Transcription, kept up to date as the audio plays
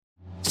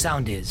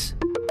sound is.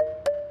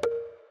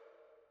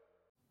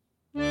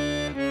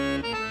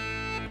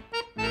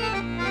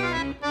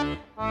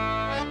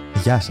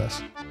 Γεια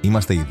σας,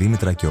 είμαστε η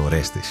Δήμητρα και ο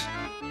Ρέστης.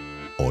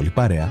 Όλη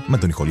παρέα με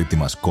τον ηχολήπτη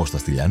μας Κώστα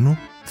Στυλιανού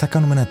θα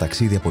κάνουμε ένα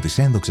ταξίδι από τις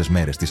ένδοξες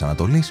μέρες της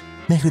Ανατολής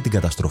μέχρι την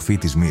καταστροφή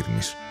της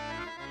Μύρνης.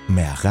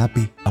 Με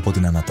αγάπη από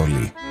την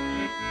Ανατολή.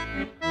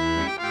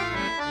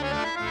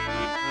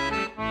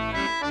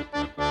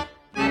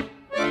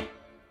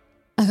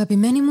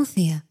 Αγαπημένη μου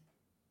θεία,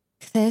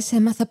 χθες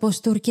έμαθα πως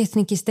Τούρκοι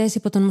εθνικιστές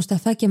υπό τον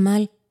Μουσταφά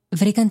Κεμάλ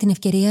βρήκαν την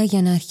ευκαιρία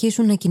για να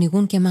αρχίσουν να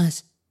κυνηγούν και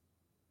εμάς.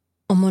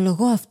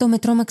 Ομολογώ, αυτό με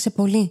τρόμαξε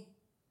πολύ.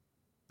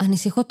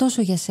 Ανησυχώ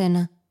τόσο για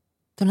σένα,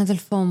 τον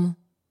αδελφό μου.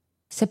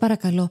 Σε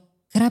παρακαλώ,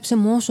 γράψε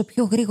μου όσο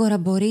πιο γρήγορα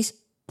μπορείς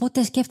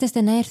πότε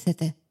σκέφτεστε να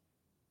έρθετε.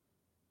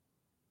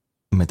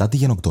 Μετά τη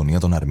γενοκτονία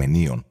των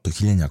Αρμενίων το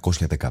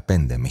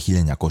 1915 με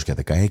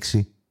 1916,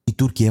 οι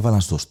Τούρκοι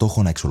έβαλαν στο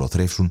στόχο να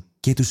εξολοθρεύσουν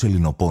και τους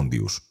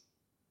Ελληνοπόντιους.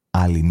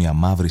 Άλλη μια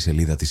μαύρη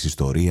σελίδα της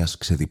ιστορίας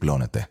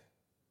ξεδιπλώνεται.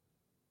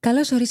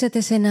 Καλώς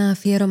ορίσατε σε ένα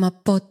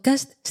αφιέρωμα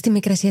podcast στη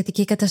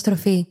Μικρασιατική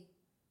καταστροφή.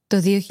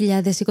 Το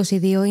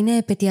 2022 είναι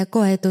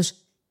επετειακό έτος,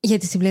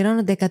 γιατί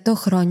συμπληρώνονται 100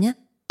 χρόνια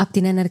από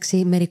την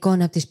έναρξη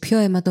μερικών από τις πιο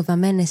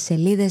αιματοβαμμένες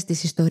σελίδες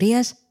της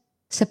ιστορίας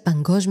σε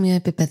παγκόσμιο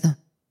επίπεδο.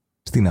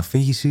 Στην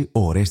αφήγηση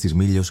ο Ορέστης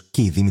Μήλιος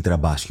και η Δήμητρα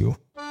Μπάσιου.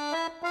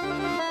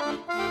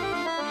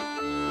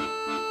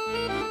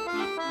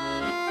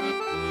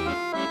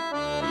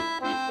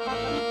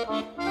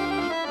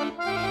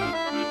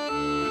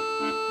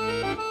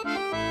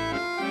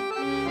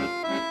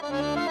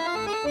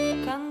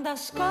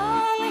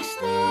 Σκάλες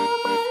στα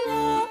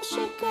μαλλιά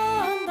σου,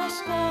 κάντα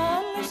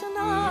σκάλες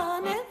να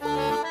είναι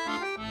εδώ,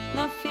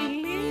 να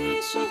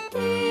φιλήσω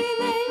την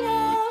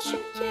ελιά σου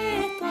και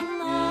τον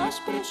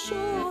άσπρο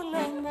σου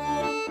λαιμό.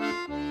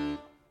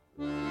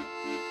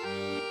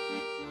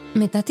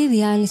 Μετά τη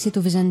διάλυση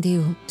του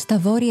Βυζαντίου στα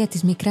βόρεια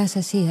της Μικράς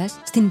Ασίας,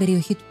 στην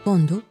περιοχή του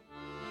Πόντου,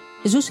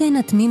 ζούσε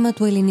ένα τμήμα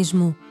του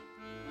ελληνισμού.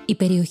 Η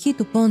περιοχή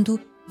του Πόντου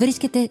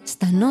βρίσκεται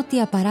στα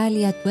νότια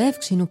παράλια του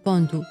εύξηνου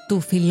Πόντου, του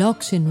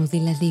φιλόξενου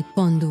δηλαδή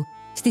Πόντου,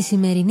 στη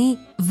σημερινή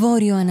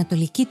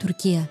βόρειο-ανατολική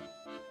Τουρκία.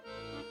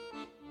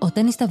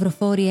 Όταν οι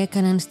σταυροφόροι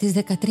έκαναν στις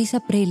 13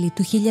 Απρίλη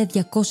του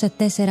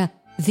 1204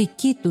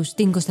 δική τους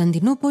την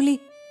Κωνσταντινούπολη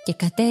και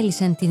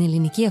κατέλυσαν την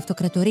ελληνική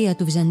αυτοκρατορία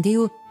του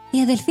Βυζαντίου,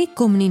 οι αδελφοί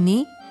Κομνηνοί,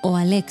 ο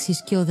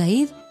Αλέξης και ο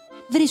Δαΐδ,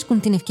 βρίσκουν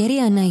την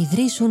ευκαιρία να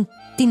ιδρύσουν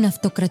την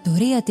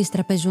αυτοκρατορία της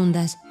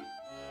Τραπεζούντας.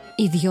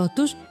 Οι δυο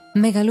τους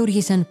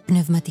μεγαλούργησαν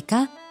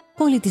πνευματικά,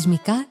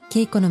 πολιτισμικά και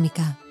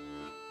οικονομικά.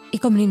 Οι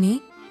Κομνηνοί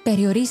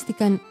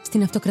περιορίστηκαν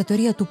στην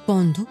αυτοκρατορία του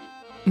Πόντου,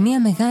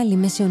 μια μεγάλη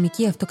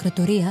μεσαιωνική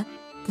αυτοκρατορία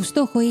που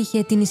στόχο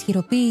είχε την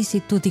ισχυροποίηση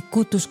του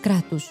δικού τους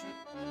κράτους.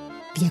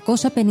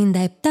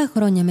 257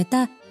 χρόνια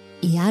μετά,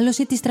 η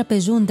άλωση της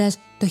Τραπεζούντας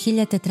το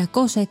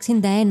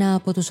 1461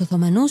 από τους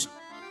Οθωμανούς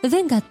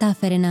δεν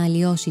κατάφερε να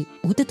αλλοιώσει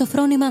ούτε το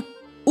φρόνημα,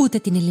 ούτε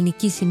την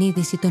ελληνική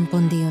συνείδηση των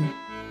Ποντίων.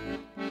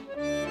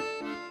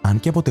 Αν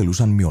και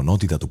αποτελούσαν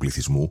μειονότητα του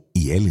πληθυσμού,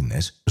 οι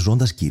Έλληνες,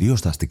 ζώντας κυρίως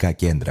στα αστικά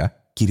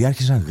κέντρα,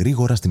 κυριάρχησαν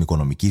γρήγορα στην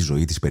οικονομική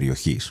ζωή της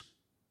περιοχής.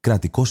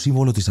 Κρατικό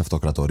σύμβολο της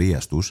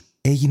αυτοκρατορίας τους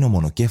έγινε ο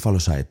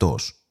μονοκέφαλος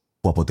αετός,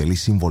 που αποτελεί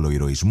σύμβολο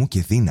ηρωισμού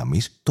και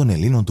δύναμης των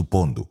Ελλήνων του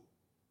Πόντου.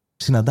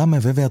 Συναντάμε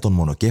βέβαια τον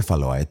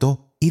μονοκέφαλο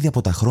αετό ήδη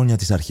από τα χρόνια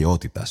της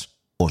αρχαιότητας,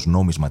 ως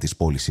νόμισμα της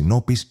πόλης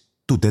Συνόπης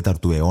του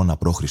 4ου αιώνα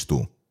π.Χ.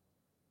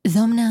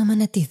 Δόμνα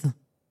Αμανατίδου.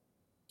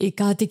 Οι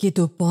κάτοικοι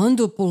του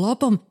Πόντου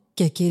Πουλόπομ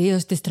και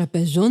κυρίως της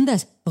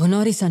Τραπεζούντας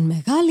γνώρισαν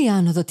μεγάλη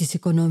άνοδο της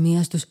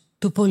οικονομίας τους,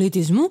 του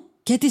πολιτισμού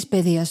και της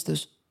παιδείας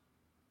τους.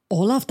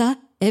 Όλα αυτά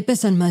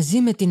έπεσαν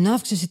μαζί με την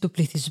αύξηση του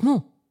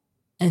πληθυσμού.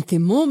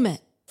 Ενθυμούμε,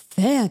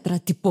 θέατρα,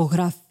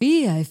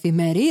 τυπογραφία,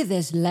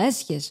 εφημερίδες,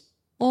 λέσχες.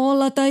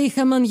 Όλα τα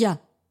είχα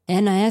μανιά.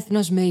 Ένα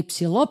έθνος με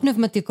υψηλό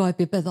πνευματικό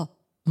επίπεδο.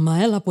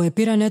 Μα έλα που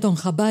επήρανε τον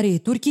χαμπάρι οι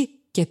Τούρκοι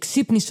και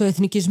ξύπνησε ο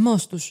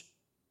εθνικισμός τους.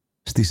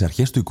 Στις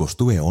αρχές του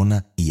 20ου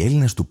αιώνα, οι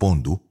Έλληνες του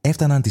Πόντου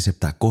έφταναν τις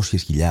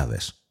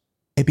 700.000.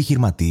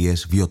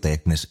 Επιχειρηματίες,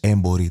 βιοτέχνες,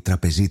 έμποροι,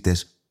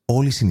 τραπεζίτες,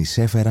 όλοι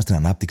συνεισέφεραν στην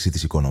ανάπτυξη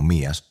της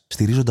οικονομίας,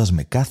 στηρίζοντας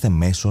με κάθε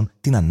μέσον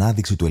την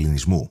ανάδειξη του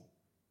ελληνισμού.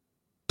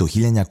 Το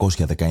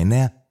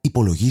 1919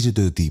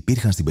 υπολογίζεται ότι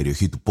υπήρχαν στην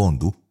περιοχή του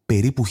Πόντου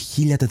περίπου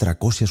 1.400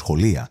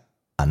 σχολεία,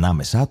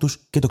 ανάμεσά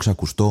τους και το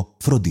ξακουστό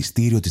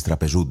φροντιστήριο της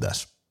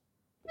Τραπεζούντας.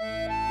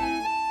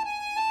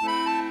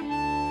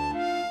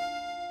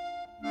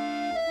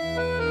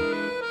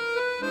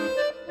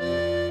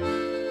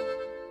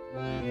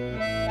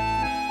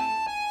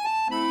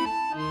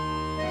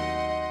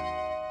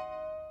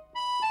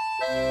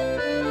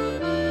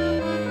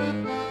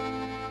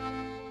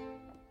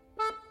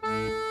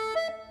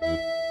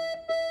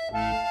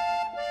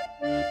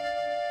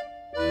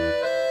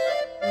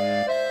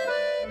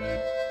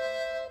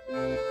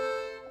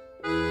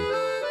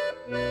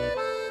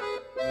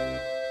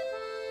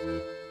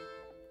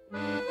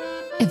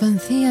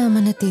 Ευανθία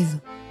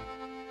Αμανατίδου.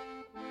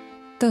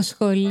 Το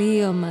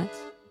σχολείο μας.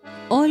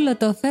 Όλο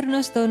το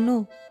φέρνω στο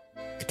νου.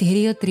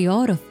 Κτίριο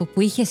τριόροφο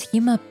που είχε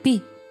σχήμα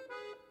πι.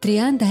 36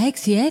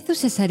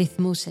 αίθουσες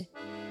αριθμούσε.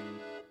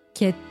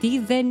 Και τι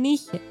δεν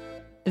είχε.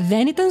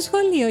 Δεν ήταν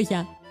σχολείο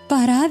για.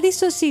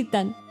 Παράδεισος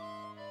ήταν.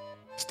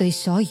 Στο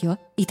ισόγειο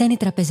ήταν η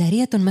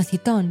τραπεζαρία των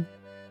μαθητών.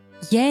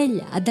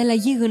 Γέλια,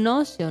 ανταλλαγή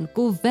γνώσεων,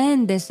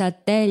 κουβέντες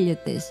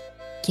ατέλειωτες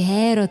και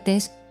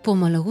έρωτες που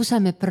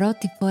ομολογούσαμε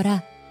πρώτη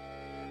φορά.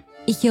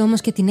 Είχε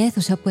όμως και την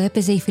αίθουσα που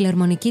έπαιζε η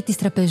φιλαρμονική της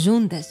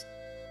τραπεζούντας,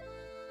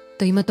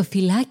 το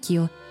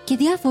ηματοφυλάκιο και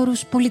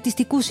διάφορους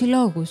πολιτιστικούς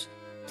συλλόγους.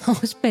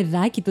 Ως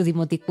παιδάκι του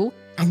δημοτικού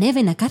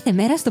ανέβαινα κάθε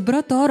μέρα στον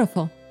πρώτο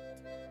όροφο.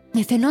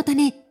 Με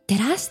φαινότανε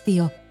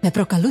τεράστιο, με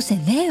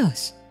προκαλούσε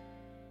δέος.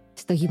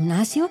 Στο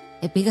γυμνάσιο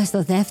επήγα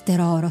στο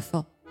δεύτερο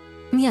όροφο.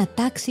 Μια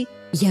τάξη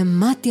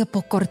γεμάτη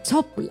από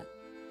κορτσόπουλα.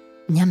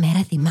 Μια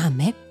μέρα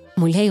θυμάμαι,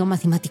 μου λέει ο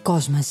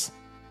μαθηματικός μας: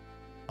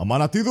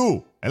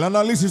 Αμανατίδου, έλα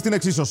να λύσεις την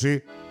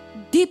εξίσωση.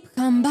 Ντυπ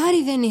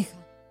χαμπάρι δεν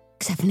είχα.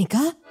 Ξαφνικά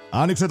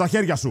Άνοιξε τα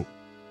χέρια σου.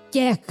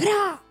 και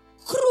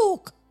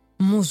χρουκ,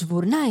 μου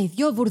σβουρνάει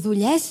 2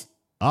 βουρδουλιές.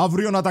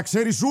 Αύριο να τα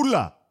ξέρεις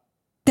ούλα.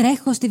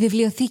 Τρέχω στη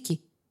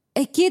βιβλιοθήκη.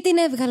 Εκεί την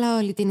έβγαλα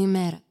όλη την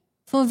ημέρα.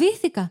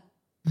 Φοβήθηκα.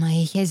 Μα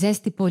είχε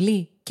ζέστη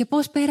πολύ και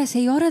πώς πέρασε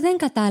η ώρα δεν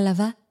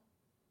κατάλαβα.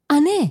 Α,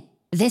 ναι,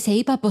 δεν σε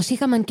είπα πως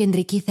είχαμε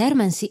κεντρική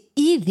θέρμανση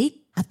ήδη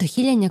από το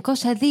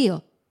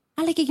 1902,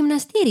 αλλά και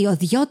γυμναστήριο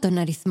 2 τον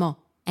αριθμό.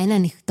 Ένα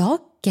ανοιχτό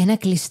και ένα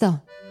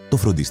κλειστό. Το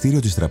φροντιστήριο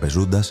της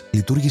τραπεζούντας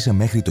λειτουργήσε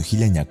μέχρι το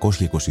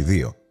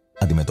 1922,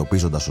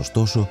 αντιμετωπίζοντας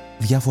ωστόσο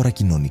διάφορα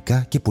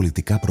κοινωνικά και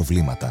πολιτικά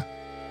προβλήματα.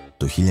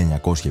 Το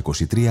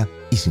 1923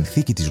 η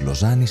συνθήκη της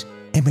Λοζάνης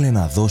έμελε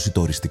να δώσει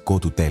το οριστικό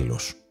του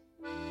τέλος.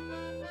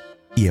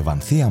 Η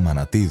Ευανθία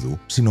Αμανατίδου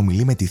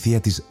συνομιλεί με τη θεία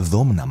της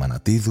Δόμνα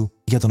Αμανατίδου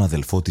για τον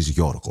αδελφό της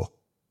Γιώργο.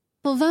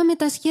 Φοβάμαι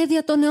τα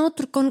σχέδια των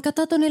νεότουρκων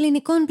κατά των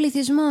ελληνικών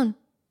πληθυσμών.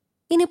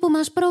 Είναι που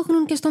μας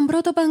πρόχνουν και στον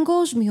πρώτο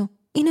παγκόσμιο.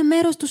 Είναι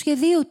μέρος του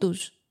σχεδίου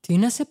τους. Τι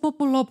να σε πω,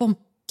 πουλόπομ,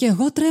 κι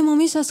εγώ τρέμω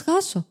μη σας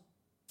χάσω.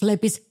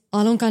 Βλέπεις,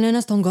 άλλον κανένα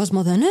στον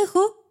κόσμο δεν έχω.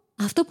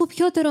 Αυτό που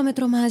πιότερο με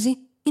τρομάζει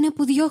είναι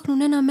που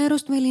διώχνουν ένα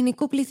μέρος του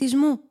ελληνικού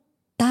πληθυσμού.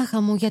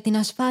 Τάχα μου για την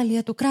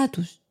ασφάλεια του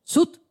κράτους.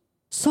 Σουτ,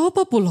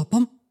 σώπα,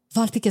 πουλόπομ.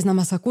 Βάλθηκες να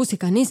μας ακούσει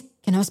κανείς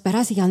και να μας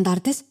περάσει για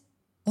αντάρτες.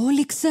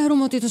 Όλοι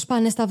ξέρουμε ότι τους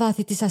πάνε στα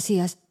βάθη της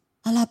Ασίας.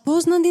 Αλλά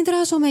πώς να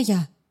αντιδράσουμε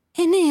για?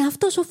 Ναι,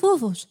 αυτός ο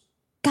φόβος.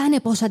 Κάνε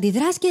πως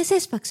αντιδράς και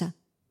εσέσφαξα.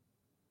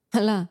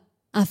 Αλλά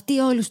αυτοί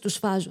όλους τους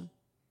φάζουν.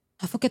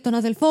 Αφού και τον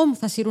αδελφό μου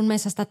θα σύρουν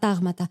μέσα στα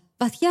τάγματα,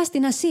 βαθιά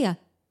στην Ασία,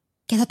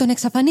 και θα τον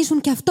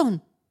εξαφανίσουν και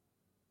αυτόν.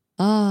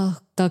 Αχ,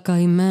 τα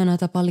καημένα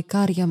τα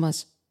παλικάρια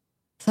μας.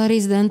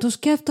 Θαρείς δεν τους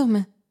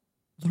σκέφτομαι.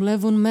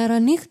 Δουλεύουν μέρα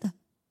νύχτα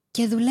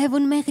και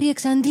δουλεύουν μέχρι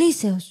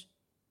εξαντλήσεως.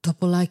 Το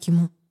πουλάκι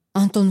μου,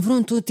 αν τον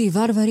βρουν τούτοι οι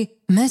βάρβαροι,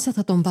 μέσα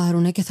θα τον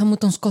πάρουνε και θα μου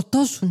τον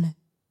σκοτώσουνε.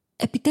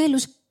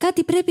 Επιτέλους,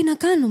 κάτι πρέπει να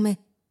κάνουμε.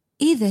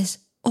 Είδες,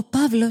 ο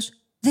Παύλος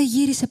δεν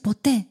γύρισε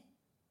ποτέ.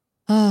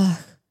 Αχ,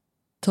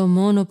 το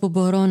μόνο που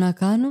μπορώ να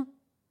κάνω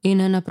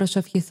είναι να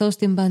προσευχηθώ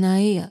στην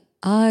Παναία,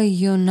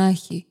 Άγιο να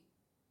έχει,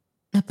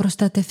 να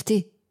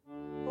προστατευτεί.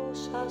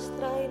 Ως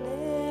άστρα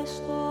είναι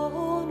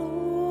στον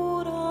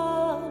ουρανό,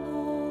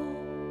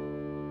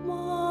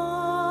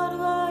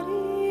 Μαργαρίτα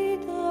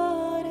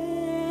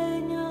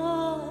ρένια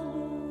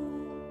μου,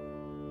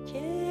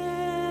 και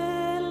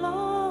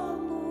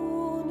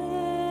λάμπουν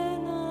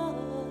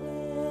ένα-ένα,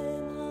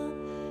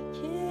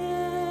 και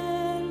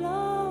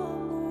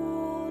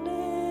λάμπουν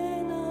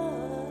ένα-ένα.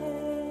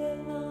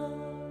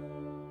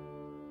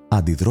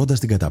 Αντιδρώντας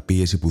την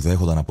καταπίεση που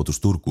δέχονταν από τους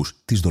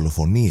Τούρκους, τις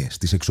δολοφονίες,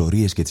 τις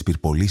εξορίες και τις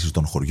πυρπολίσεις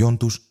των χωριών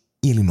τους,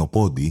 οι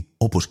Ελληνοπόντιοι,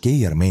 όπως και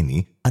οι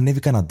Αρμένιοι,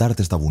 ανέβηκαν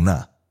αντάρτες στα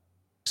βουνά.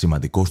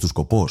 Σημαντικός τους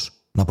σκοπός,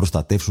 να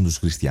προστατεύσουν τους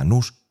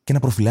χριστιανούς και να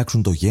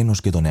προφυλάξουν το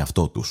γένος και τον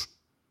εαυτό τους.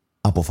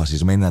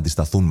 Αποφασισμένοι να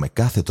αντισταθούν με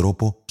κάθε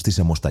τρόπο στις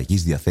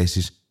αιμοσταγείς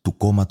διαθέσεις του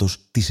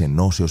κόμματος της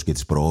Ενώσεως και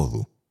της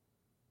Προόδου.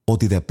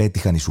 Ό,τι δεν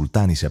πέτυχαν οι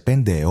Σουλτάνοι σε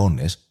 5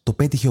 αιώνες, το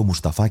πέτυχε ο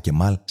Μουσταφά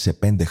Κεμάλ σε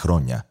 5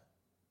 χρόνια.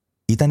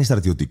 Ήταν οι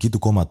στρατιωτικοί του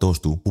κόμματός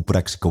του που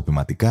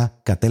πραξικοπηματικά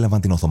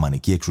κατέλαβαν την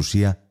Οθωμανική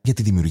εξουσία για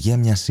τη δημιουργία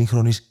μιας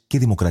σύγχρονης και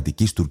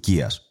δημοκρατικής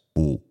Τουρκίας,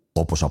 που,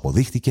 όπως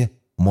αποδείχτηκε,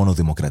 μόνο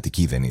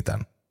δημοκρατική δεν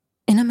ήταν.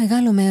 Ένα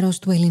μεγάλο μέρος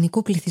του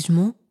ελληνικού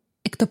πληθυσμού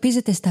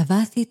εκτοπίζεται στα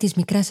βάθη της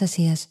Μικράς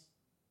Ασίας.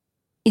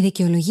 Η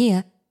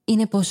δικαιολογία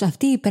είναι πως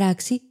αυτή η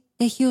πράξη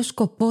έχει ως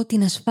σκοπό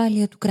την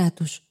ασφάλεια του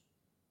κράτους.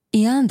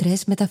 Οι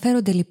άντρες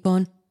μεταφέρονται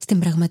λοιπόν στην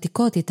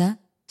πραγματικότητα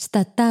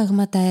στα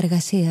τάγματα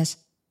εργασίας,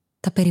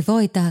 τα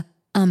περιβόητα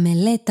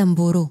αμελέ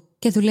ταμπουρού,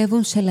 και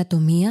δουλεύουν σε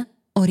λατομεία,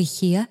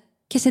 ορυχεία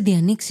και σε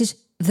διανοίξεις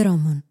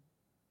δρόμων.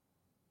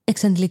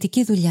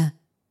 Εξαντλητική δουλειά,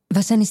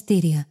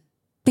 βασανιστήρια,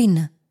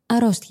 πείνα,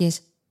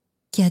 αρρώστιες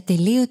και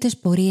ατελείωτες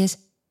πορείες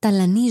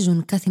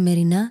ταλανίζουν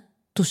καθημερινά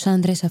τους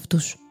άντρες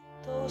αυτούς.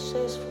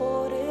 Τόσες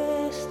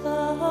φορές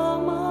στα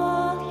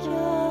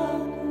μάτια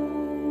μου,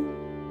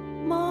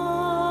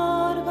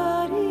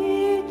 Μαργαρίτα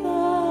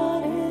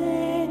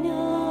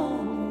ρένια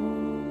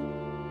μου,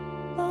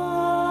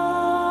 δάκρυσανε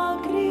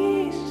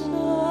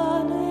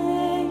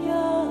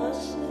για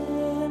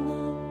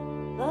σένα,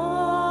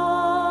 δάκρυσανε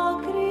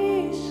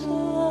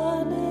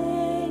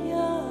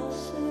για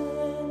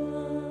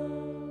σένα.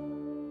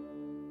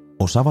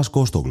 Ο Σάββας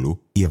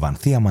Κώστογλου, η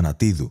Ευανθία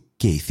Μανατίδου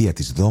και η θεία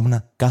της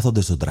Δόμνα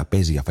κάθονται στο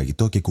τραπέζι για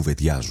φαγητό και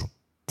κουβεντιάζουν.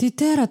 Τι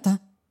τέρατα!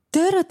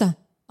 Τέρατα!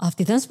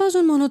 Αυτοί δεν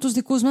σβάζουν μόνο τους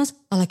δικούς μας,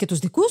 αλλά και τους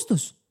δικούς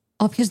τους.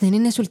 Όποιος δεν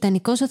είναι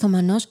σουλτανικός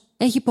Οθωμανός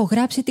έχει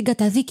υπογράψει την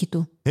καταδίκη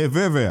του.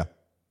 Βέβαια.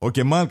 Ο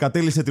Κεμάλ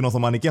κατέλυσε την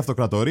Οθωμανική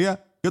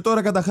Αυτοκρατορία και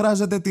τώρα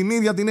καταχράζεται την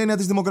ίδια την έννοια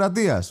της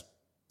δημοκρατίας.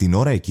 Την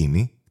ώρα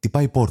εκείνη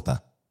χτυπάει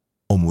πόρτα.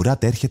 Ο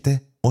Μουράτ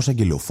έρχεται ως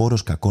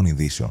αγγελιοφόρος κακών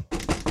ειδήσεων.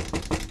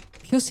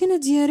 Ποιος είναι,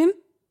 Τζιέριμ?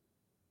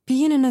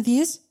 Πήγαινε να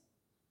δεις.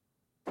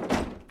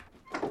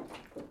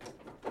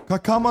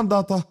 Κακά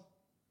μαντάτα.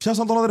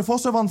 Πιάσαν τον αδερφό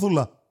σου,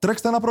 Ευανθούλα.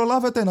 Τρέξτε να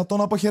προλάβετε, να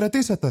τον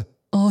αποχαιρετήσετε.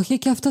 Όχι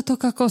και αυτό το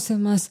κακό σε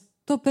μας.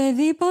 Το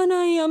παιδί,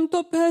 Παναία μου,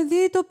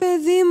 το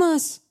παιδί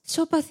μας.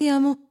 Σώπα,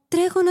 θεία μου,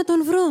 τρέχω να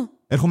τον βρω.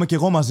 Έρχομαι κι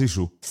εγώ μαζί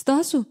σου.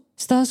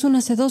 Στάσου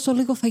να σε δώσω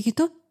λίγο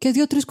φαγητό και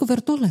 2-3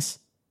 κουβερτούλες.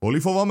 Πολύ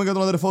φοβάμαι για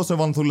τον αδερφό σου,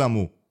 Ευανθούλα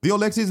μου. 2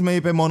 λέξεις με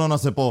είπε μόνο να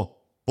σε πω.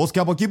 Πως και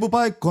από εκεί που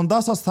πάει,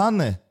 κοντά σας θα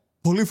είναι.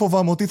 Πολύ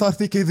φοβάμαι ότι θα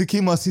έρθει και η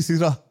δική μας η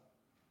σειρά.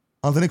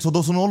 Αν δεν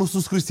εξοντώσουν όλους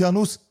τους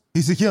χριστιανούς,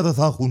 ησυχία δεν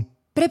θα έχουν.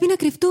 Πρέπει να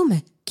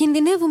κρυφτούμε.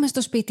 Κινδυνεύουμε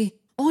στο σπίτι.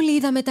 Όλοι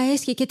είδαμε τα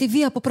έσχη και τη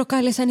βία που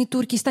προκάλεσαν οι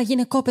Τούρκοι στα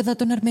γυναικόπαιδα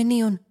των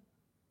Αρμενίων.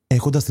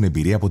 Έχοντας την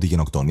εμπειρία από τη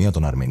γενοκτονία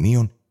των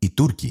Αρμενίων, οι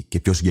Τούρκοι και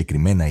πιο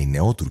συγκεκριμένα οι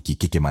Νεότουρκοι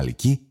και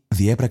Κεμαλικοί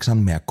διέπραξαν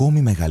με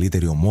ακόμη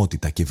μεγαλύτερη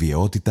ομότητα και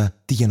βιαιότητα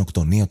τη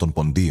γενοκτονία των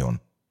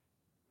Ποντίων.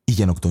 Η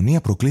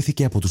γενοκτονία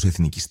προκλήθηκε από τους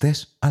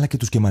εθνικιστές αλλά και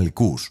τους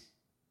Κεμαλικούς.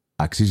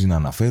 Αξίζει να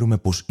αναφέρουμε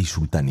πως οι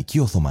Σουλτανικοί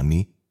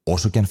Οθωμανοί,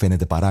 όσο και αν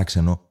φαίνεται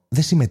παράξενο,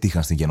 δεν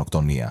συμμετείχαν στην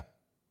γενοκτονία.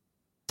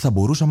 Θα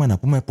μπορούσαμε να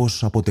πούμε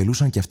πως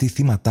αποτελούσαν και αυτοί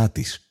θύματά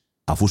της,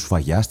 αφού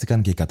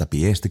σφαγιάστηκαν και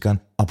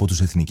καταπιέστηκαν από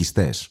τους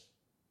εθνικιστές.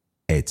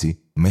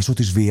 Έτσι, μέσω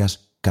της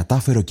βίας,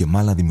 κατάφερε ο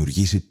Κεμάλ να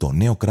δημιουργήσει το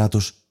νέο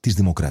κράτος της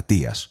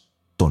δημοκρατίας,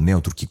 το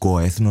νέο τουρκικό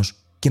έθνος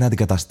και να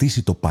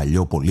αντικαταστήσει το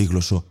παλιό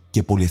πολύγλωσσο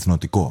και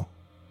πολυεθνοτικό.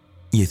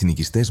 Οι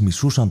εθνικιστές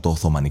μισούσαν το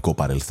οθωμανικό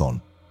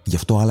παρελθόν, γι'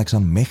 αυτό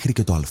άλλαξαν μέχρι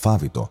και το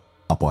αλφάβητο.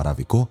 Από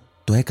αραβικό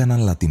το έκαναν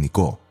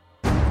λατινικό.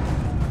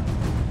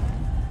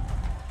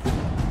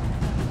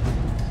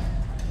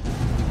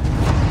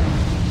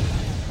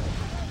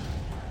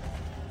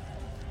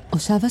 Ο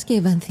Σάββας και η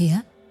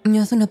Ευανθία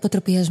νιώθουν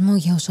αποτροπιασμό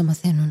για όσο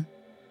μαθαίνουν.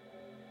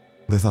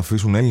 Δεν θα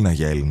αφήσουν Έλληνα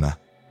για Έλληνα.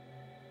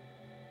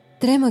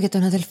 Τρέμω για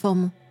τον αδελφό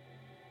μου.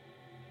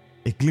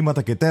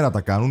 Εγκλήματα και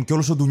τέρατα κάνουν και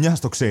όλος ο ντουνιάς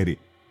το ξέρει.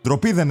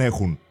 Ντροπή δεν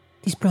έχουν.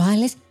 Τις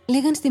προάλλες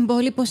λέγαν στην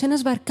πόλη πως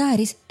ένας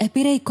βαρκάρης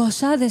έπειρε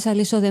 20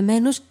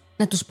 αλυσοδεμένους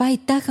να τους πάει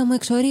τάχα μου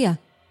εξορία.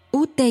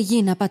 Ούτε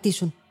γη να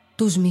πατήσουν.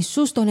 Τους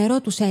μισούς στο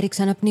νερό τους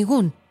έριξαν να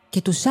πνιγούν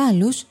και τους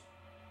άλλους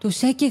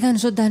τους έκαιγαν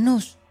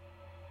ζωντανούς.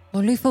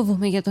 Πολύ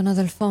φοβούμαι για τον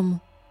αδελφό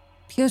μου.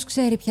 Ποιος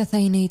ξέρει ποια θα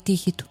είναι η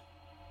τύχη του.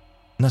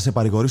 Να σε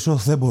παρηγορήσω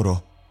δεν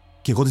μπορώ.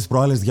 Κι εγώ τις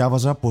προάλλες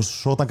διάβαζα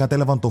πως όταν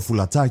κατέλαβαν το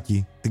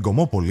Φουλατσάκι, την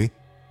Κομόπολη,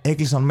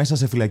 έκλεισαν μέσα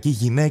σε φυλακή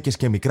γυναίκες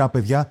και μικρά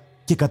παιδιά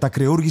και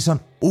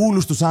κατακρεούργησαν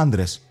όλους τους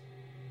άντρες.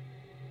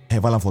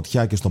 Έβαλαν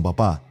φωτιά και στον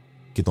παπά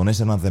και τον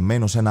έσαιρναν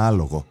δεμένο σε ένα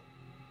άλογο.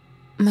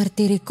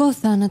 Μαρτυρικό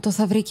θάνατο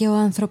θα βρει και ο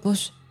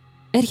άνθρωπος.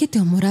 Έρχεται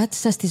ο Μουράτ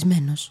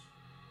σαστισμένος.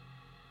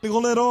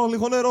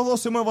 Λίγο νερό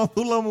δώσε μου,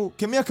 Ευανθούλα μου,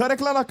 και μια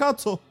καρέκλα να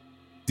κάτσω.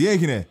 Τι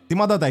έγινε, τι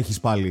μαντάτα έχεις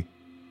πάλι?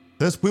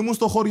 Θες που ήμουν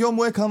στο χωριό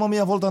μου, έκανα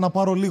μια βόλτα να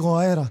πάρω λίγο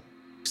αέρα.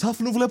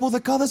 Ξάφνου βλέπω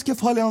δεκάδες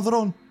κεφάλια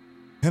ανδρών.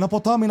 Ένα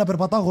ποτάμι να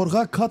περπατά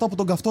γοργά κάτω από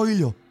τον καυτό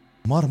ήλιο.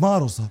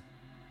 Μαρμάρωσα.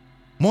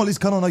 Μόλις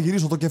κάνω να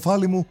γυρίσω το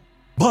κεφάλι μου,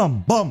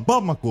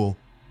 μπαμ ακούω.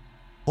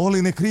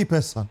 Όλοι νεκροί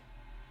πέσαν.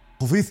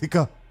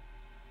 Φοβήθηκα.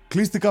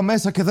 Κλείστηκα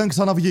μέσα και δεν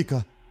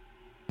ξαναβγήκα.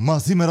 Μα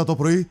σήμερα το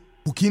πρωί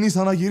που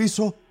κίνησα να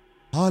γυρίσω,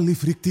 άλλη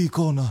φρικτή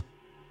εικόνα.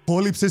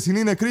 Όλοι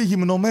ψεσινοί νεκροί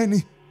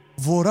γυμνωμένοι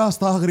βορρά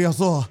στα άγρια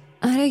ζώα.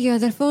 Άραγε ο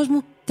αδερφός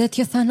μου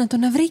τέτοιο θάνατο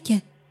να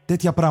βρήκε?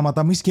 Τέτοια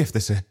πράγματα μη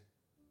σκέφτεσαι.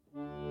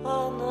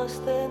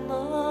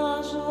 Αναστενάζω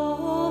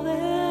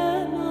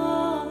δεν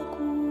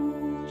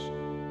ακούς,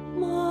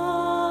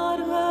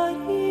 Μαργαρίτα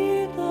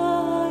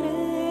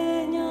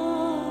ρένια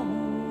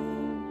μου,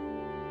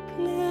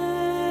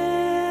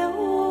 κλαίω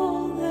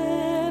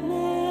δε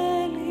με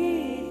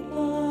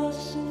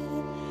λυπάσαι,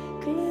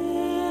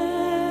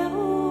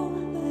 κλαίω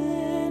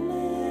δε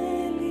με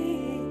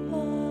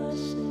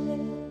λυπάσαι.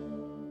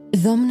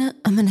 Δόμνα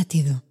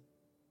Αμανατίδου.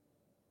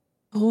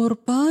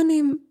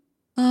 Γουρπάνι,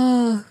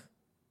 αχ,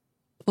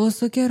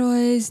 πόσο καιρό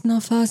έχεις να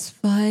φας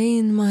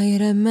φαΐν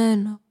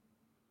μαϊρεμένο.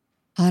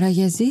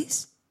 Άραγε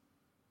ζεις?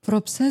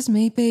 Προψές με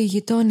είπε η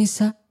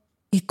γειτόνισσα,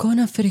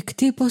 εικόνα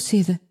φρικτή πως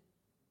είδε.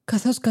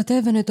 Καθώς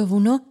κατέβαινε το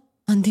βουνό,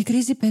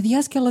 αντικρίζει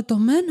παιδιά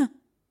σκελετωμένα,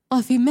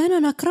 αφημένα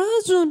να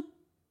κράζουν.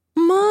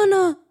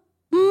 Μάνα,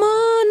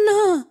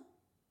 μάνα!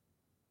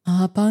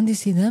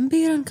 Απάντηση δεν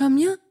πήραν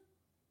καμιά.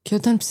 Και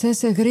όταν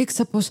ψέσε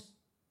γρίξα πως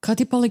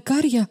κάτι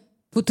παλικάρια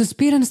που τους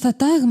πήραν στα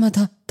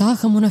τάγματα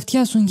τάχα μου να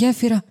φτιάσουν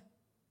γέφυρα,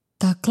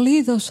 τα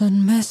κλείδωσαν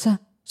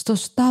μέσα στο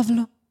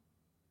στάβλο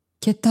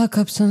και τα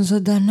κάψαν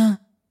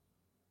ζωντανά.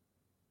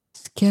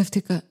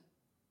 Σκέφτηκα,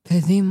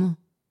 παιδί μου,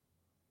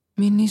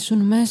 μην ήσουν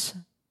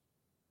μέσα.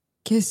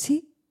 Και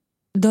εσύ,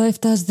 το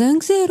έφτας δεν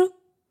ξέρω.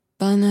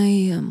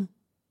 Παναία μου,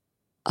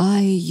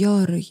 άι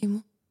Γιώργη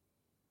μου,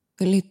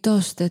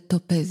 Γλιτώστε το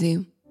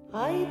παιδί.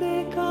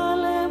 Άιντε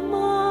καλέ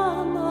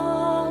μάνα,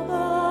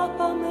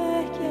 αγάπα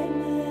με και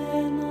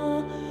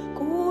εμένα.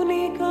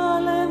 Κούνη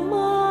καλέ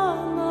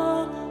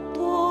μάνα,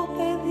 το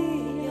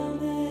παιδί για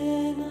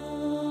μένα.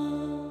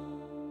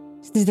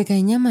 Στις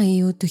 19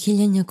 Μαΐου του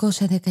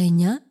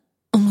 1919,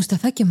 ο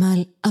Μουσταφά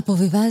Κεμάλ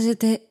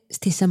αποβιβάζεται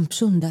στη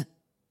Σαμψούντα.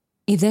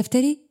 Η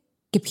δεύτερη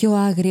και πιο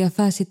άγρια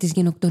φάση της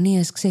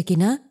γενοκτονίας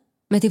ξεκινά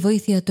με τη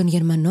βοήθεια των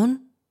Γερμανών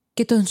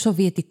και των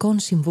Σοβιετικών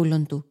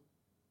συμβούλων του.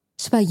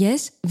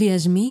 Σφαγές,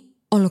 βιασμοί,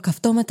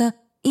 ολοκαυτώματα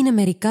είναι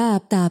μερικά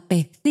από τα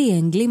απεχθή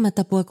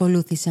εγκλήματα που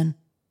ακολούθησαν.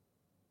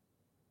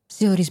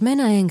 Σε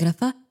ορισμένα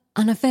έγγραφα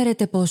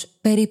αναφέρεται πως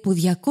περίπου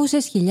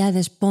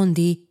 200.000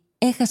 Πόντιοι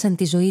έχασαν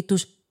τη ζωή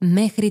τους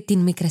μέχρι την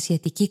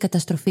Μικρασιατική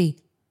καταστροφή,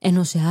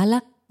 ενώ σε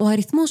άλλα ο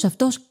αριθμός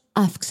αυτός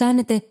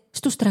αυξάνεται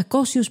στους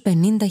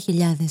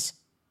 350.000.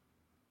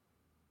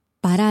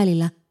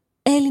 Παράλληλα,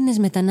 Έλληνες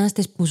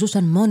μετανάστες που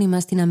ζούσαν μόνιμα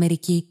στην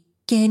Αμερική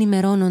και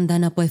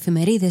ενημερώνονταν από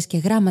εφημερίδες και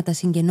γράμματα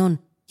συγγενών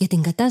για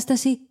την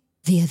κατάσταση,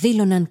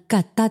 διαδήλωναν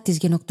κατά της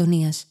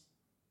γενοκτονίας.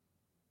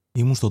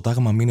 Ήμουν στο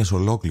τάγμα μήνες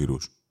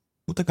ολόκληρους,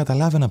 ούτε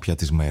καταλάβαινα πια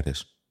τις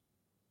μέρες.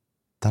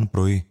 Ήταν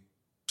πρωί.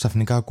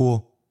 Ξαφνικά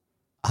ακούω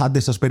 «Άντε,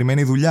 σας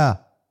περιμένει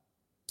δουλειά!»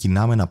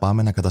 Κινάμε να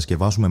πάμε να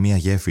κατασκευάσουμε μία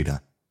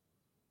γέφυρα.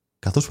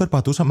 Καθώς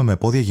περπατούσαμε με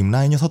πόδια γυμνά,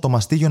 ένιωθα το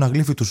μαστίγιο να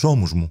γλύφει τους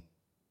ώμους μου.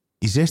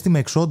 Η ζέστη με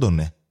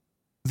εξόντωνε.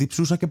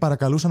 Διψούσα και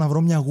παρακαλούσα να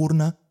βρω μια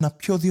γούρνα να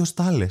πιω 2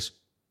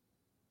 στάλες.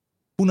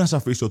 «Πού να σ'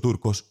 αφήσει ο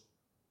Τούρκος?»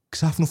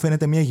 Ξάφνου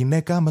φαίνεται μια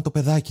γυναίκα με το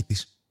παιδάκι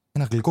της,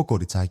 ένα γλυκό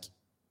κοριτσάκι,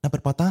 να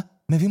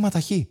περπατά με βήμα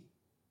ταχύ.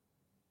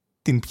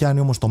 Την πιάνει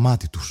όμως το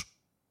μάτι τους.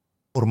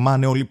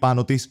 Ορμάνε όλοι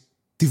πάνω της,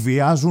 τη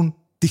βιάζουν,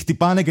 τη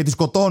χτυπάνε και τη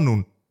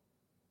σκοτώνουν.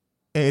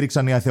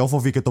 Έριξαν οι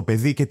αθεόφοβοι και το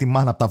παιδί και τη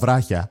μάνα από τα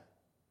βράχια.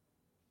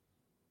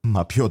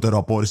 Μα πιότερο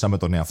απόρρισα με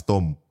τον εαυτό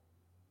μου.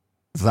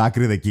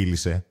 Δάκρυ δε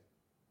κύλησε.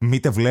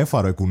 Μήτε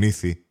βλέφαρο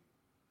εκουνήθη.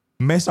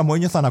 Μέσα μου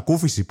ένιωθα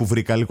ανακούφιση που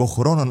βρήκα λίγο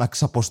χρόνο να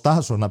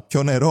ξαποστάσω, να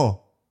πιω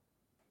νερό.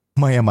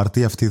 Μα η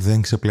αμαρτία αυτή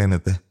δεν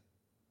ξεπλένεται.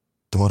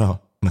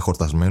 Τώρα, με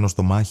χορτασμένο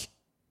στομάχι,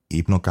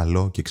 ύπνο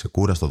καλό και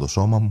ξεκούραστο το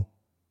σώμα μου,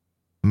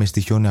 με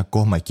στοιχιώνει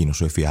ακόμα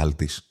εκείνος ο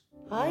εφιάλτης.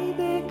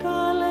 Άιντε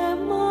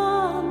καλέ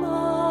μάνα,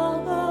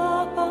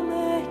 αγάπα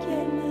με και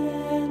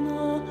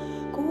εμένα.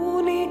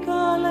 Κούνη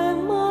καλέ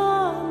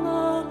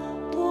μάνα,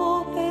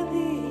 το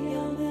παιδί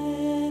για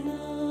μένα.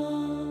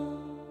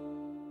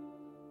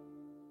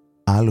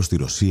 Άλλο στη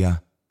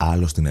Ρωσία,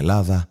 άλλο στην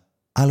Ελλάδα,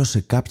 άλλο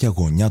σε κάποια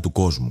γωνιά του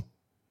κόσμου.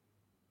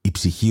 Η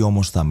ψυχή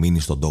όμως θα μείνει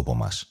στον τόπο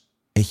μας.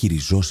 Έχει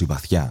ριζώσει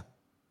βαθιά.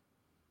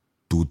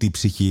 Τούτη η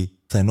ψυχή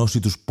θα ενώσει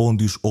τους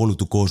Πόντιους όλου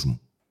του κόσμου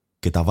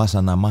και τα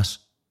βάσανά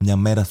μας μια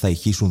μέρα θα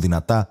ηχήσουν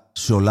δυνατά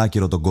σε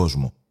ολάκερο τον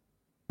κόσμο.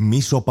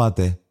 Μη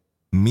σωπάτε,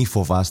 μη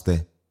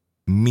φοβάστε,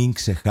 μην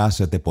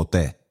ξεχάσετε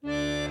ποτέ.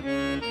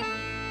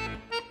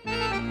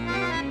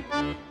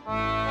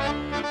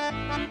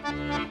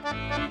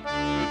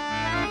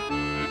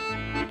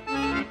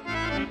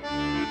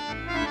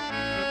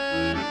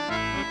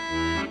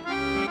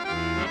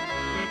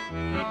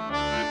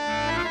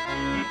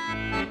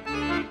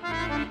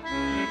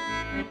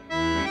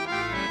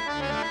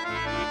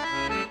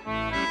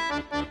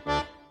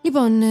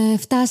 Λοιπόν,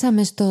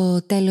 φτάσαμε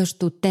στο τέλος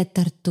του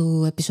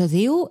 4ου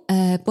επεισοδίου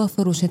που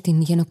αφορούσε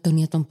την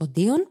γενοκτονία των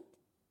Ποντίων.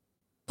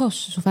 Πώς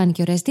σου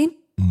φάνηκε, Ορέστη?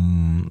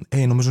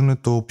 Νομίζω είναι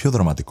το πιο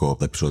δραματικό από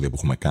τα επεισόδια που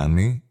έχουμε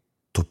κάνει.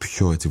 Το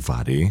πιο έτσι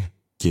βαρύ.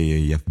 Και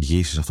οι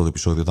αφηγήσεις σε αυτό το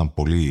επεισόδιο ήταν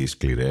πολύ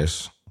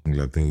σκληρές.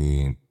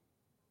 Δηλαδή,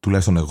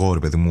 τουλάχιστον εγώ, ρε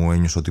παιδί μου,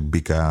 ένιωσα ότι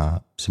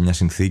μπήκα σε μια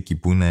συνθήκη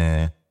που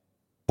είναι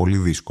πολύ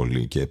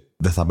δύσκολη και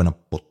δεν θα έμπαινα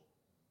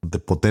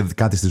ποτέ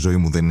κάτι στη ζωή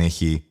μου δεν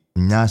έχει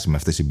μοιάσει με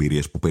αυτές τις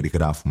εμπειρίες που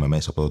περιγράφουμε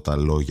μέσα από τα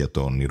λόγια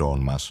των ηρώων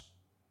μας.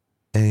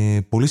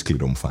 Πολύ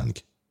σκληρό μου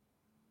φάνηκε.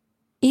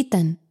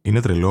 Ήταν.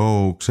 Είναι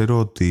τρελό. Ξέρω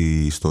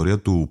ότι η ιστορία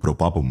του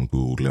προπάπου μου,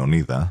 του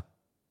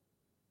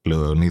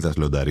Λεωνίδας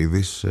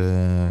Λεονταρίδης,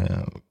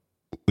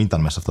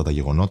 ήταν μέσα σε αυτά τα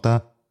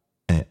γεγονότα.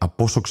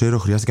 Από όσο ξέρω,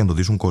 χρειάστηκε να το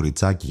δείσουν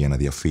κοριτσάκι για να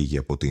διαφύγει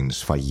από την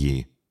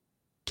σφαγή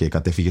και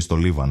κατέφυγε στο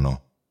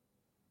Λίβανο,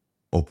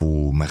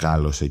 όπου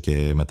μεγάλωσε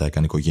και μετά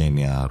έκανε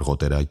οικογένεια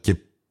αργότερα. Και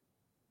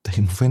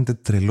μου φαίνεται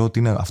τρελό ότι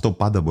είναι αυτό.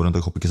 Πάντα μπορεί να το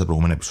έχω πει και στα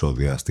προηγούμενα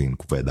επεισόδια στην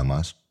κουβέντα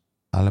μας,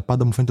 αλλά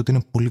πάντα μου φαίνεται ότι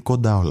είναι πολύ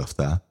κοντά όλα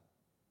αυτά.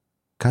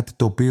 Κάτι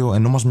το οποίο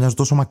ενώ μας μοιάζει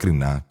τόσο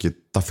μακρινά και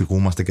τα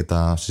φυγούμαστε και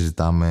τα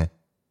συζητάμε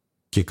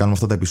και κάνουμε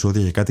αυτά τα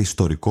επεισόδια για κάτι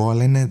ιστορικό,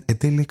 αλλά είναι εν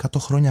τέλει 100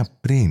 χρόνια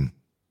πριν.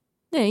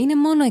 Ναι, είναι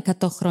μόνο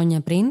 100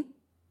 χρόνια πριν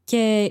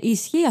και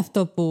ισχύει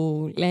αυτό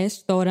που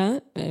λες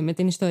τώρα με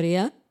την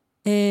ιστορία.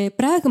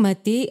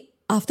 Πράγματι,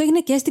 αυτό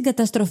έγινε και στην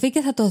καταστροφή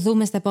και θα το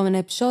δούμε στα επόμενα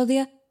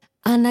επεισόδια.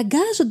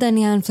 Αναγκάζονταν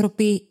οι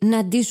άνθρωποι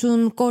να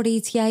ντύσουν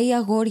κορίτσια ή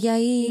αγόρια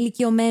ή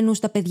ηλικιωμένους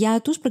τα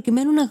παιδιά τους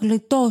προκειμένου να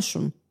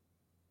γλιτώσουν.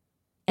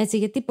 Έτσι,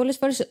 γιατί πολλές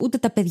φορές ούτε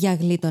τα παιδιά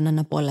γλίτωναν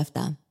από όλα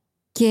αυτά.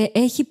 Και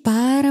έχει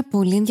πάρα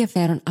πολύ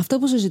ενδιαφέρον αυτό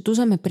που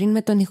συζητούσαμε πριν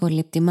με τον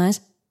ηχολήπτη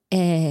μας,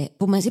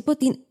 που μας είπε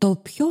ότι το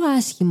πιο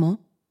άσχημο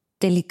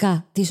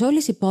τελικά της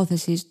όλης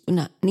υπόθεσης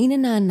είναι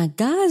να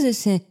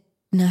αναγκάζεσαι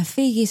να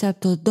φύγεις από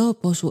τον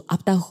τόπο σου,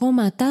 από τα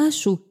χώματά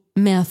σου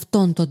με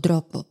αυτόν τον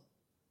τρόπο.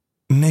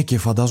 Ναι, και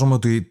φαντάζομαι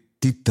ότι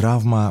τι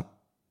τραύμα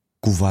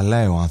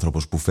κουβαλάει ο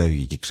άνθρωπος που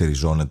φεύγει και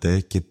ξεριζώνεται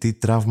και τι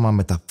τραύμα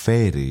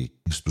μεταφέρει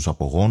στους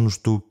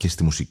απογόνους του και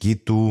στη μουσική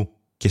του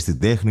και στην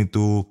τέχνη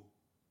του,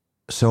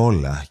 σε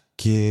όλα.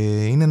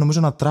 Και είναι νομίζω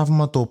ένα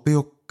τραύμα το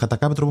οποίο κατά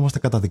κάποιο τρόπο είμαστε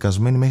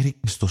καταδικασμένοι μέχρι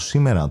και στο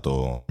σήμερα να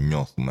το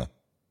νιώθουμε.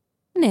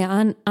 Ναι,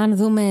 αν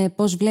δούμε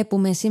πώς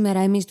βλέπουμε σήμερα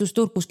εμείς τους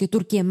Τούρκους και οι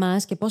Τούρκοι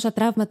εμάς και πόσα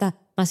τραύματα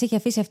μας έχει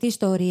αφήσει αυτή η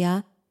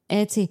ιστορία,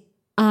 έτσι.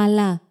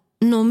 Αλλά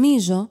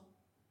νομίζω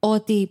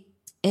ότι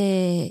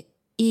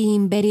οι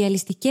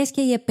ιμπεριαλιστικές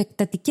και οι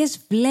επεκτατικές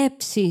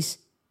βλέψεις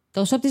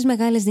τόσο από τις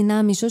μεγάλες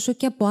δυνάμεις όσο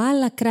και από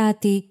άλλα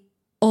κράτη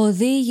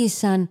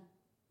οδήγησαν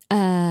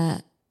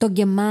τον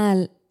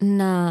Κεμάλ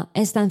να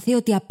αισθανθεί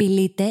ότι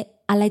απειλείται,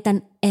 αλλά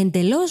ήταν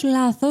εντελώς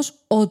λάθος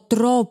ο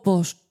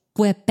τρόπος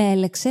που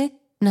επέλεξε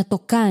να το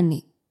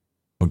κάνει.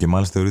 Ο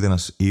Κεμάλ θεωρείται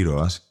ένας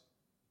ήρωας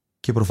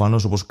και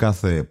προφανώς, όπως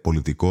κάθε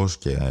πολιτικός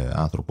και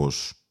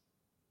άνθρωπος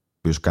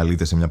ο οποίος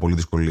καλείται σε μια πολύ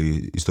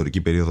δύσκολη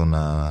ιστορική περίοδο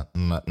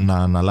να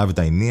αναλάβει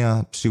τα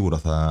ηνία, σίγουρα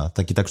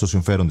θα κοιτάξει το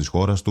συμφέρον της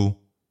χώρας του,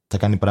 θα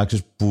κάνει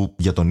πράξεις που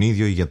για τον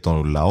ίδιο ή για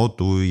τον λαό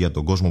του ή για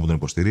τον κόσμο που τον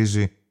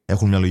υποστηρίζει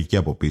έχουν μια λογική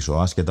από πίσω,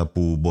 άσχετα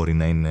που μπορεί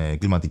να είναι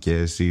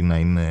κλιματικές ή να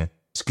είναι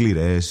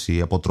σκληρές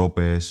ή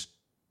αποτρόπες.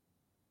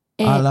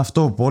 Αλλά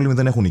αυτό που όλοι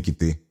δεν έχουν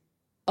νικητή.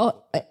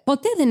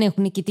 Ποτέ δεν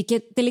έχουν νικητή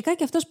και τελικά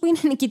και αυτός που είναι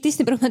νικητής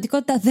στην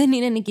πραγματικότητα δεν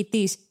είναι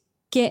νικητής.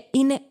 Και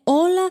είναι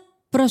όλα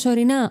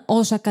προσωρινά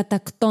όσα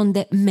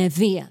κατακτώνται με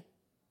βία.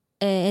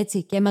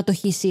 Έτσι, και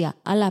αιματοχυσία.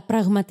 Αλλά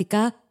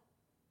πραγματικά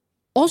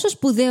όσο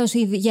σπουδαίος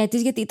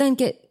ηγέτης, γιατί ήταν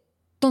και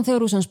τον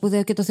θεωρούσαν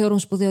σπουδαίο και το θεωρούν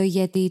σπουδαίο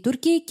ηγέτη οι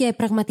Τούρκοι και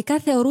πραγματικά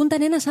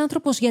θεωρούνταν ένας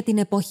άνθρωπος για την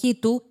εποχή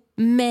του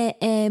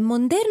με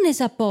μοντέρνες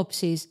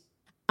απόψεις.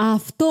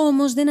 Αυτό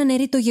όμως δεν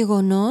αναιρεί το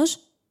γεγονός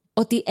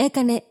ότι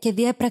έκανε και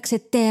διέπραξε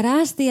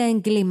τεράστια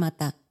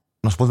εγκλήματα.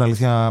 Να σου πω την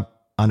αλήθεια,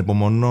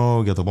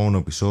 ανυπομονώ για το επόμενο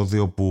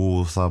επεισόδιο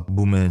που θα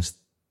μπούμε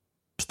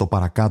στο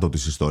παρακάτω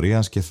της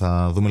ιστορίας και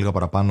θα δούμε λίγα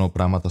παραπάνω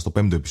πράγματα στο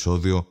 5ο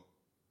επεισόδιο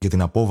για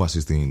την απόβαση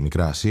στη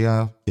Μικρά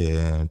Ασία.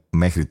 Και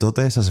μέχρι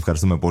τότε σας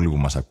ευχαριστούμε πολύ που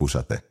μας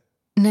ακούσατε.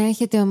 Να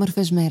έχετε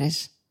όμορφες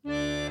μέρες.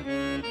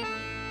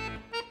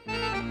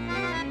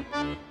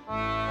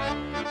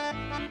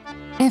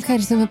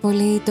 Ευχαριστούμε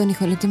πολύ τον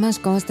ηχολήπτη μας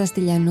Κώστα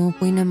Στυλιανού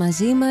που είναι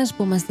μαζί μας,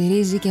 που μας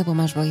στηρίζει και που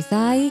μας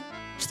βοηθάει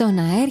στο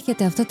να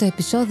έρχεται αυτό το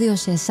επεισόδιο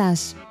σε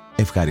εσάς.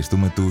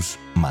 Ευχαριστούμε τους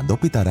Μαντώ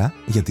Πιταρά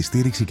για τη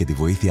στήριξη και τη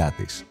βοήθειά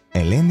της,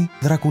 Ελένη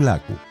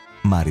Δρακουλάκου,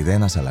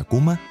 Μαριδένα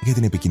Σαλακούμα για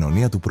την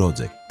επικοινωνία του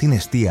project, την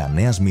Εστία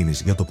Νέας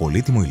Μήνης για το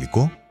πολύτιμο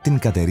υλικό, την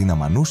Κατερίνα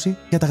Μανούση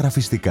για τα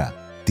γραφιστικά,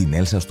 την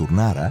Έλσα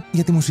Στουρνάρα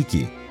για τη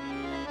μουσική.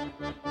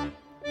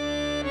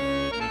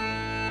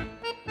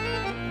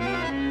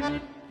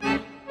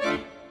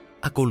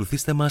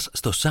 Ακολουθήστε μας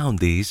στο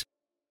Soundees,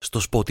 στο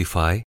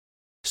Spotify,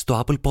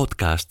 στο Apple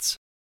Podcasts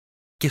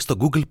και στο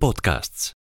Google Podcasts.